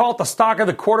week, call it the stock of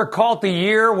the quarter, call it the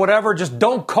year, whatever. Just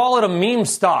don't call it a meme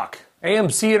stock.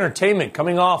 AMC Entertainment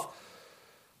coming off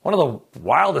one of the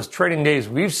wildest trading days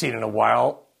we've seen in a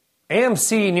while.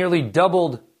 AMC nearly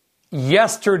doubled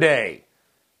yesterday.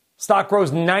 Stock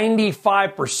rose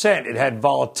 95%. It had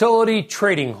volatility,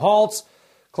 trading halts,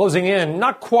 closing in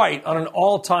not quite on an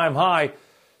all-time high.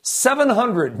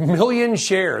 700 million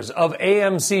shares of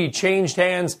AMC changed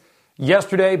hands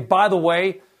yesterday. By the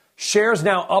way, shares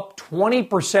now up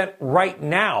 20% right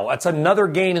now. That's another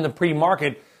gain in the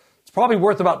pre-market. It's probably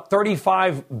worth about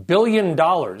 $35 billion.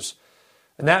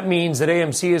 And that means that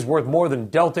AMC is worth more than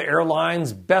Delta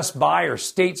Airlines, Best Buy, or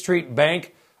State Street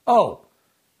Bank. Oh,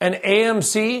 and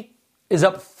AMC is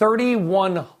up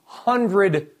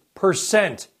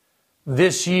 3,100%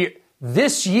 this year.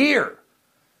 This year.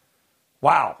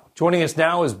 Wow. Joining us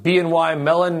now is BNY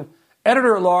Mellon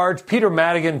editor-at-large, Peter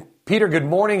Madigan. Peter, good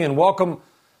morning and welcome.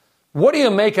 What do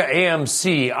you make of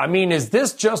AMC? I mean, is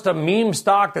this just a meme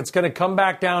stock that's going to come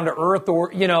back down to earth?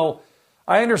 Or,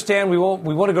 I understand we want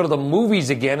to go to the movies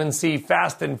again and see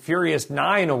Fast and Furious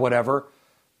 9 or whatever.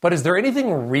 But is there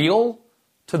anything real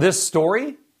to this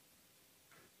story?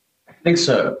 I think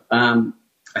so.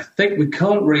 I think we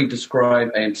can't really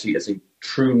describe AMC as a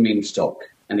true meme stock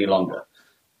any longer.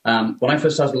 When I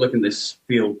first started looking at this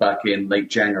field back in late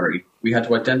January, we had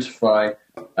to identify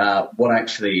what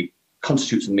actually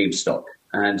constitutes a meme stock.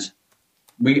 And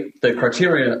the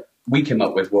criteria we came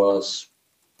up with was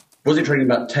it trading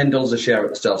about $10 a share at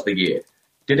the start of the year?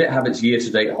 Did it have its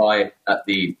year-to-date high at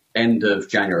the end of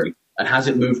January? And has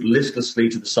it moved listlessly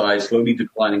to the side, slowly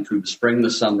declining through the spring and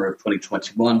the summer of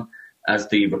 2021 as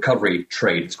the recovery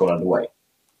trade has got underway?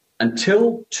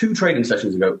 Until 2 trading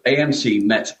sessions ago, AMC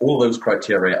met all those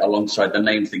criteria alongside the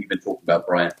names that you've been talking about,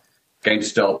 Brian.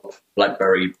 GameStop,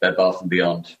 BlackBerry, Bed Bath &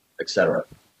 Beyond, etc.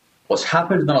 What's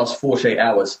happened in the last 48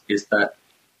 hours is that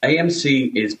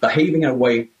AMC is behaving in a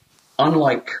way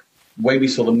unlike the way we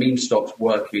saw the meme stocks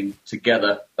working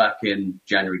together back in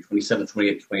January 27th,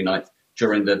 28th, 29th,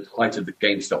 during the height of the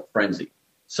GameStop frenzy.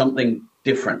 Something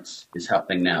different is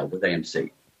happening now with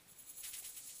AMC.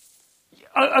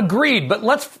 Agreed, but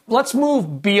let's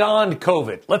move beyond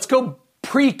COVID. Let's go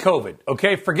pre-COVID,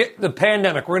 okay? Forget the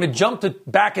pandemic. We're going to jump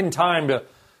back in time to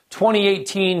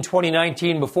 2018,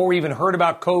 2019, before we even heard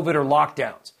about COVID or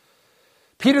lockdowns.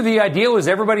 Peter, the idea was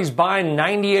everybody's buying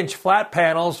 90-inch flat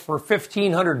panels for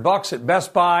 $1,500 at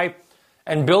Best Buy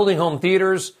and building home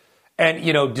theaters and,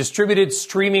 distributed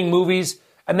streaming movies,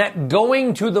 and that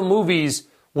going to the movies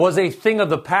was a thing of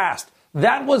the past.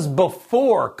 That was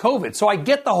before COVID. So I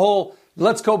get the whole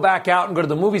let's go back out and go to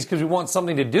the movies because we want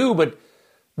something to do, but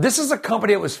this is a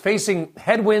company that was facing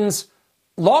headwinds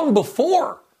long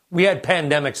before we had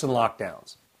pandemics and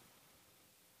lockdowns.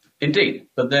 Indeed.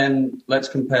 But then let's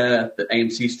compare the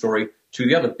AMC story to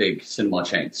the other big cinema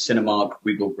chains, Cinemark,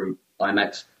 Regal Group,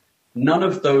 IMAX. None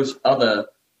of those other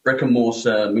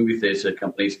brick-and-mortar movie theater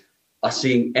companies are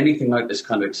seeing anything like this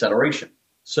kind of acceleration.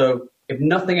 So if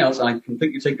nothing else, I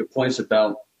completely take your points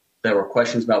about there are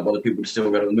questions about whether people would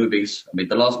still go to the movies. I mean,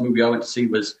 the last movie I went to see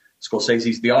was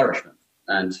Scorsese's The Irishman,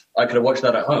 and I could have watched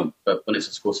that at home, but when it's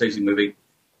a Scorsese movie,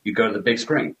 you go to the big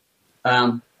screen.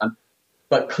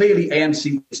 But clearly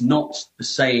AMC is not the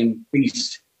same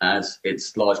beast as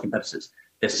its large competitors.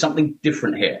 There's something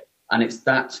different here, and it's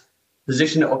that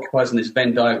position it occupies in this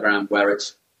Venn diagram where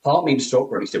it's part meme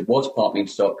stock, or at least it was part meme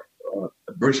stock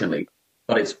originally,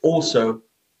 but it's also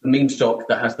the meme stock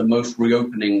that has the most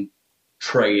reopening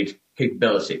trade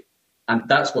capability. And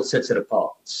that's what sets it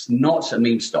apart. It's not a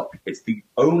meme stock. It's the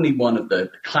only one of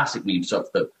the classic meme stocks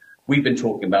that we've been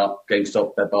talking about,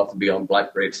 GameStop, Bed Bath & Beyond,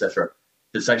 BlackBerry, etc.,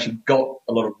 that's actually got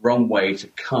a lot of runway to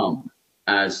come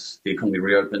as the economy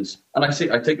reopens. And I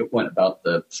take your point about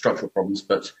the structural problems,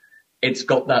 but it's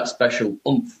got that special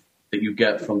oomph that you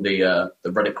get from the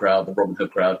Reddit crowd, the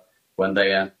Robinhood crowd, when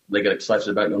they get excited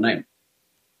about your name.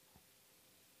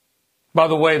 By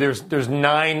the way, there's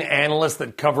 9 analysts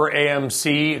that cover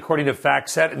AMC, according to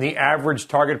FactSet, and the average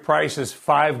target price is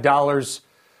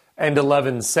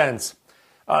 $5.11.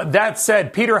 That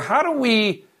said, Peter, I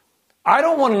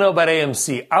don't want to know about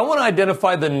AMC. I want to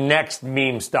identify the next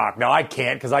meme stock. Now, I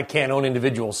can't because I can't own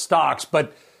individual stocks,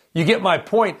 but you get my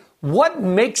point. What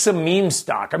makes a meme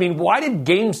stock? I mean, why did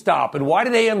GameStop and why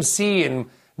did AMC and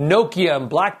Nokia and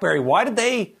BlackBerry, why did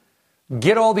they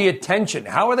get all the attention?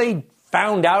 How are they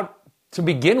found out to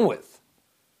begin with?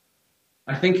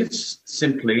 I think it's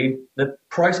simply the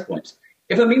price point.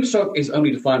 If a meme stock is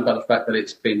only defined by the fact that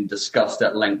it's been discussed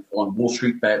at length on Wall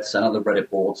Street Bets and other Reddit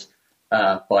boards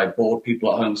by bored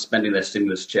people at home spending their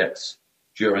stimulus checks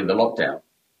during the lockdown,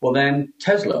 well, then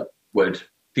Tesla would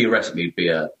theoretically be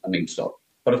a meme stock.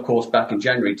 But of course, back in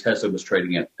January, Tesla was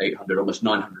trading at $800, almost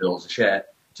 $900 a share.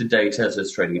 Today, Tesla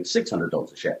is trading at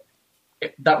 $600 a share.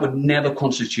 That would never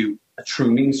constitute a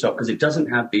true meme stock because it doesn't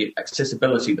have the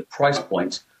accessibility, the price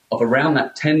point of around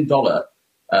that $10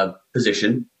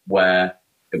 position where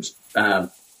it was,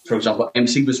 for example,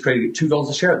 AMC was trading at $2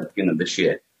 a share at the beginning of this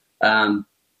year.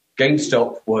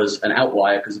 GameStop was an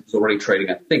outlier because it was already trading,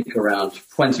 I think, around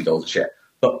 $20 a share.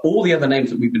 But all the other names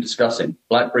that we've been discussing,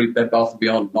 BlackBerry, Bed Bath &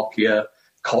 Beyond, Nokia,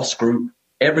 Koss Group,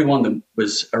 everyone that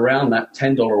was around that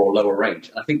 $10 or lower range.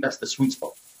 And I think that's the sweet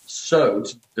spot. So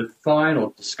to define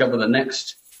or discover the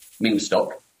next meme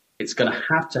stock, it's going to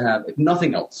have, if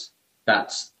nothing else,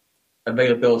 that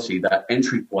availability, that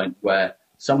entry point where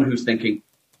someone who's thinking,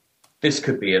 this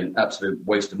could be an absolute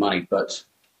waste of money, but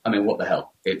I mean, what the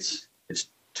hell? It's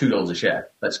 $2 a share.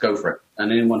 Let's go for it.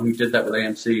 And anyone who did that with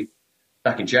AMC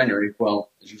back in January,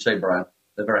 well, as you say, Brian,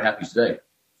 they're very happy today.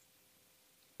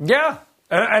 Yeah.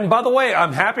 And by the way,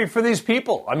 I'm happy for these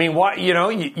people. I mean, why,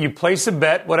 you place a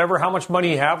bet, whatever, how much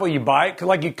money you have, well, you buy it.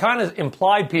 Like you kind of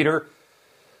implied, Peter,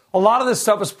 a lot of this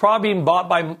stuff is probably being bought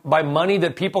by money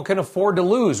that people can afford to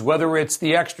lose, whether it's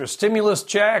the extra stimulus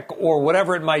check or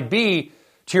whatever it might be.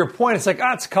 To your point, it's like,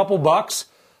 it's a couple bucks.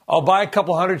 I'll buy a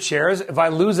couple hundred shares. If I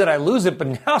lose it, I lose it.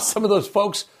 But now some of those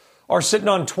folks are sitting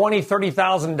on $20,000,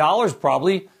 $30,000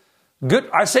 probably. Good.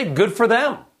 I say good for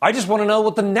them. I just want to know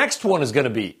what the next one is going to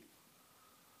be.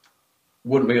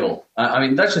 Wouldn't we all? I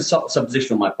mean, that's just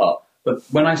supposition on my part. But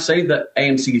when I say that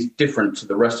AMC is different to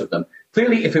the rest of them,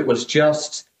 clearly if it was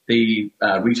just the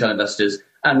retail investors,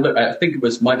 and look, I think it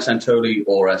was Mike Santoli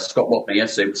or Scott Wapner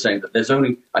yesterday was saying that there's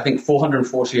only, I think,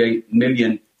 448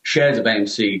 million shares of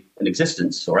AMC in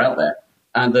existence or out there.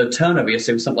 And the turnover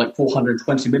yesterday was something like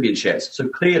 420 million shares. So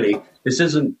clearly, this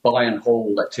isn't buy and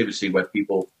hold activity where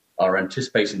people are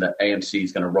anticipating that AMC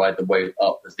is going to ride the wave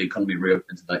up as the economy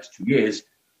reopens in the next 2 years.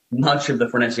 Much of the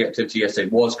frenetic activity yesterday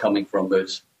was coming from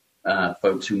those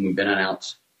folks who move in and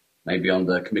out, maybe on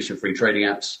the commission-free trading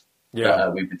apps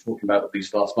that we've been talking about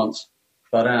these last months.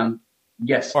 But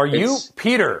yes.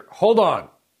 Peter, hold on.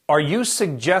 Are you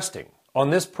suggesting on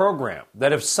this program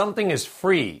that if something is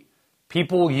free,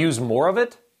 people will use more of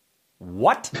it?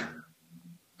 What?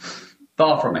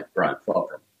 Far from it, Brian, far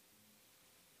from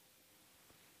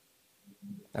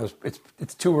it.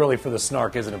 It's too early for the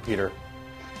snark, isn't it, Peter?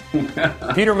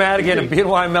 Peter Madigan of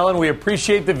BNY Mellon, we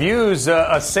appreciate the views,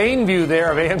 a sane view there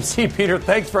of AMC. Peter,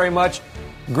 thanks very much.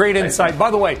 Great insight.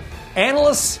 By the way,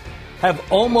 analysts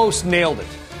have almost nailed it.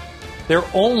 They're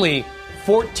only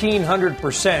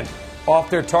 1,400% off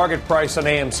their target price on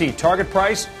AMC. Target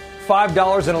price,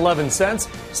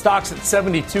 $5.11. Stock's at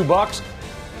 $72.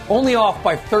 Only off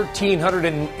by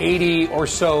 1,380 or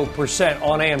so percent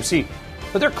on AMC.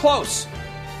 But they're close.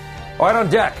 All right, on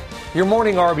deck, your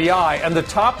morning RBI and the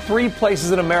top 3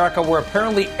 places in America where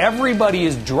apparently everybody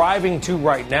is driving to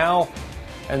right now.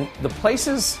 And the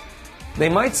places, they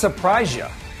might surprise you.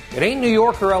 It ain't New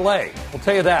York or LA. We'll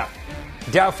tell you that.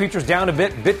 Dow futures down a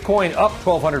bit. Bitcoin up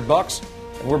 $1,200.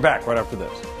 And we're back right after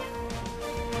this.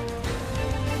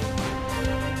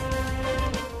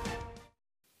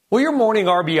 Well, your morning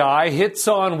RBI hits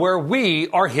on where we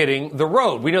are hitting the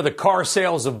road. We know the car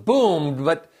sales have boomed,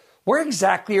 but where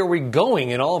exactly are we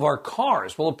going in all of our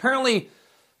cars? Well, apparently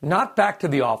not back to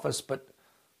the office, but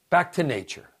back to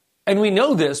nature. And we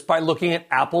know this by looking at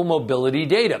Apple mobility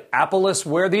data. Apple lists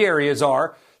where the areas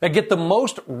are that get the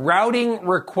most routing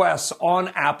requests on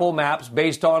Apple Maps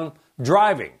based on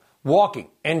driving, walking,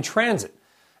 and transit.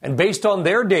 And based on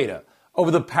their data, over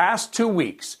the past 2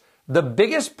 weeks, the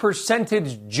biggest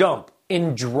percentage jump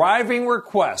in driving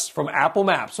requests from Apple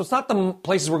Maps, so it's not the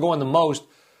places we're going the most,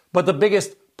 but the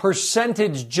biggest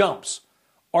percentage jumps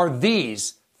are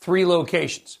these 3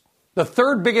 locations. The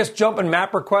third biggest jump in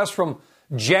map requests from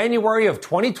January of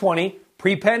 2020,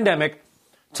 pre-pandemic,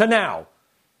 to now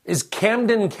is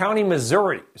Camden County,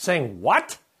 Missouri. Saying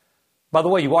what? By the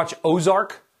way, you watch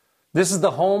Ozark? This is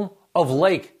the home of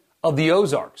Lake of the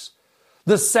Ozarks.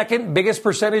 The second biggest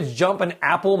percentage jump in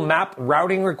Apple Map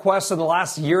routing requests in the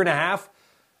last year and a half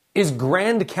is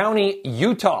Grand County,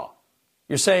 Utah.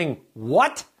 You're saying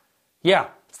what? Yeah.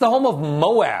 It's the home of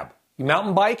Moab, you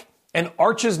mountain bike, and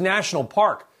Arches National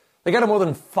Park. They got a more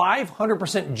than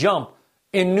 500% jump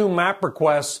in new map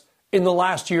requests in the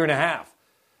last year and a half.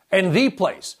 And the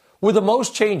place with the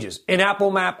most changes in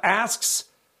Apple Map asks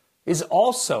is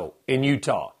also in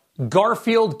Utah,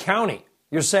 Garfield County.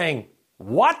 You're saying,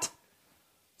 what?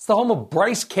 It's the home of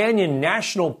Bryce Canyon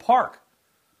National Park.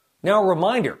 Now, a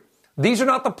reminder, these are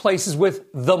not the places with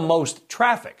the most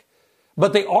traffic,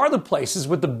 but they are the places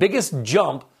with the biggest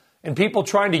jump in people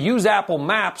trying to use Apple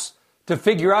Maps to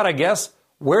figure out, I guess,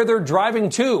 where they're driving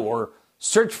to or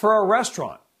search for a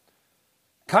restaurant.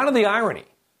 Kind of the irony.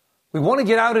 We want to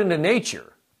get out into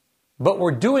nature, but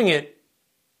we're doing it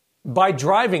by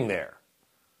driving there.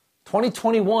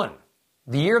 2021,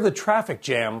 the year of the traffic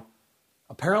jam,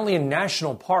 apparently in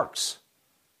national parks.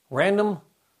 Random,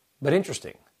 but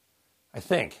interesting, I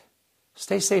think.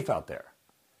 Stay safe out there.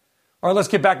 All right, let's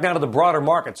get back now to the broader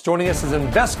markets. Joining us is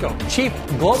Invesco Chief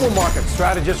Global Market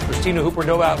Strategist Christina Hooper,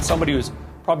 no doubt somebody who's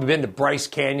probably been to Bryce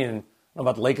Canyon, I don't know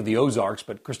about the Lake of the Ozarks,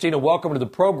 but Christina, welcome to the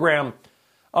program.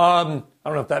 I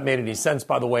don't know if that made any sense,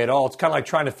 by the way, at all. It's kind of like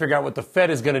trying to figure out what the Fed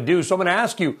is going to do. So I'm going to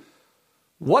ask you,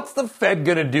 what's the Fed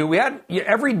going to do?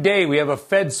 Every day we have a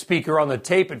Fed speaker on the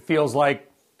tape, it feels like,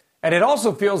 and it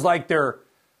also feels like they're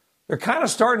kind of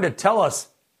starting to tell us,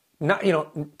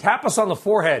 tap us on the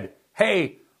forehead,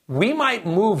 hey, we might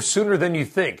move sooner than you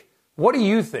think. What do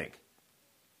you think?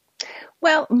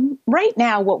 Well, right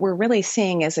now, what we're really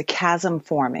seeing is a chasm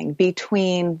forming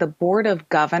between the Board of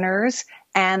Governors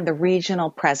and the regional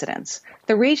presidents.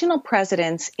 The regional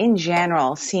presidents in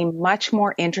general seem much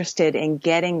more interested in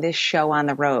getting this show on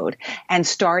the road and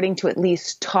starting to at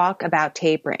least talk about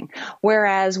tapering.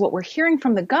 Whereas what we're hearing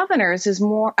from the governors is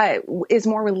more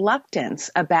reluctance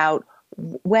about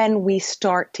when we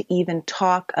start to even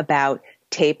talk about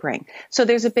tapering. So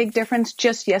there's a big difference.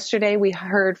 Just yesterday, we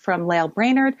heard from Lael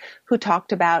Brainerd, who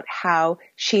talked about how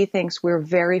she thinks we're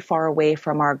very far away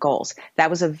from our goals. That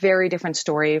was a very different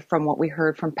story from what we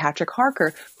heard from Patrick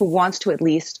Harker, who wants to at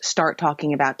least start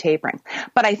talking about tapering.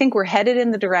 But I think we're headed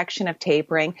in the direction of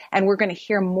tapering, and we're going to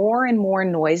hear more and more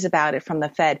noise about it from the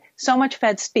Fed. So much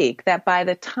Fed speak that by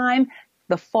the time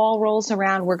the fall rolls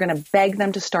around, we're going to beg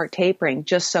them to start tapering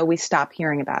just so we stop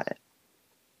hearing about it.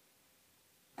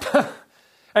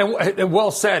 And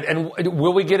well said. And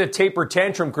will we get a taper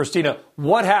tantrum, Christina?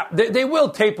 They will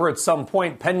taper at some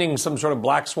point, pending some sort of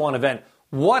black swan event.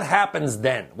 What happens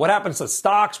then? What happens to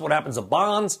stocks? What happens to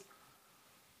bonds?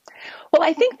 Well,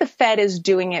 I think the Fed is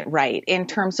doing it right in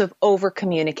terms of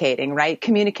over-communicating, right?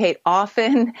 Communicate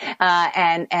often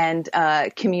and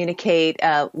communicate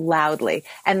loudly.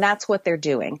 And that's what they're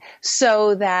doing,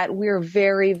 so that we're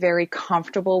very, very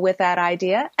comfortable with that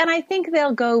idea. And I think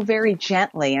they'll go very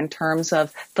gently in terms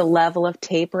of the level of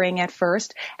tapering at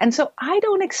first. And so I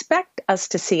don't expect us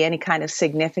to see any kind of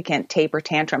significant taper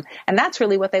tantrum. And that's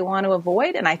really what they want to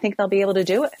avoid, and I think they'll be able to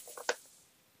do it.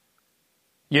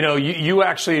 You know, you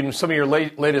actually, in some of your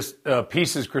latest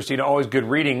pieces, Christina, always good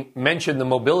reading, mentioned the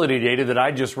mobility data that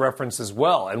I just referenced as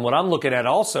well. And what I'm looking at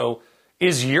also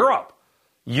is Europe.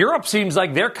 Europe seems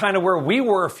like they're kind of where we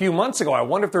were a few months ago. I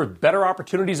wonder if there's better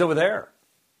opportunities over there.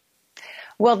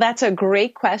 Well, that's a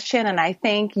great question. And I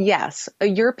think, yes,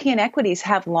 European equities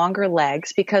have longer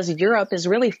legs because Europe is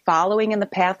really following in the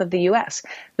path of the U.S.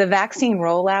 The vaccine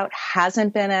rollout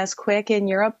hasn't been as quick in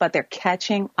Europe, but they're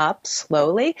catching up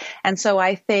slowly. And so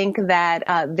I think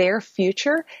that their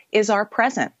future is our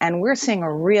present. And we're seeing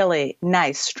a really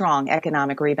nice, strong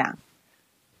economic rebound.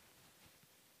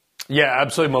 Yeah,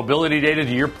 absolutely. Mobility data,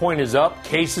 to your point, is up.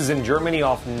 Cases in Germany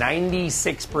off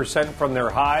 96% from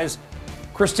their highs.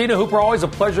 Christina Hooper, always a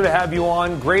pleasure to have you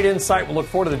on. Great insight. We'll look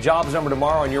forward to the jobs number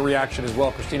tomorrow and your reaction as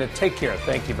well. Christina, take care.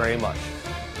 Thank you very much.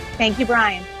 Thank you,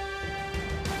 Brian.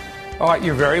 All right,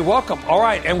 you're very welcome. All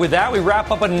right, and with that, we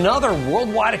wrap up another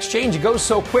Worldwide Exchange. It goes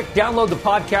so quick. Download the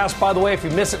podcast, by the way, if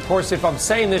you miss it. Of course, if I'm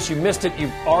saying this, you missed it.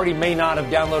 You already may not have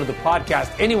downloaded the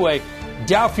podcast. Anyway,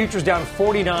 Dow Futures down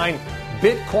 49.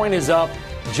 Bitcoin is up.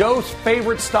 Joe's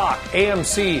favorite stock,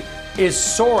 AMC, is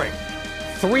soaring.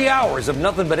 3 hours of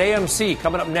nothing but AMC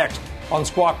coming up next on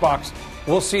Squawk Box.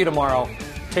 We'll see you tomorrow.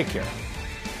 Take care.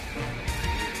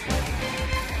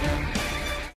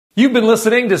 You've been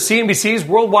listening to CNBC's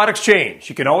Worldwide Exchange.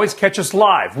 You can always catch us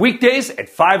live weekdays at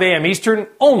 5 a.m. Eastern,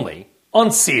 only on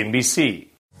CNBC.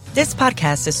 This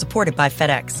podcast is supported by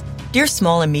FedEx. Dear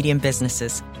small and medium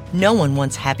businesses, no one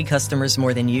wants happy customers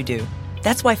more than you do.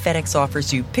 That's why FedEx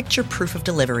offers you picture proof of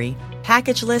delivery,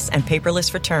 packageless and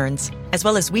paperless returns, as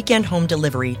well as weekend home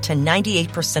delivery to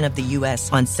 98% of the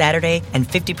U.S. on Saturday and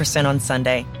 50% on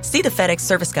Sunday. See the FedEx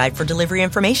service guide for delivery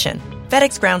information.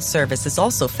 FedEx Ground service is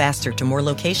also faster to more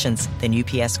locations than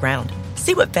UPS Ground.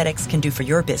 See what FedEx can do for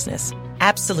your business.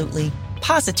 Absolutely,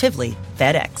 positively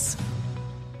FedEx.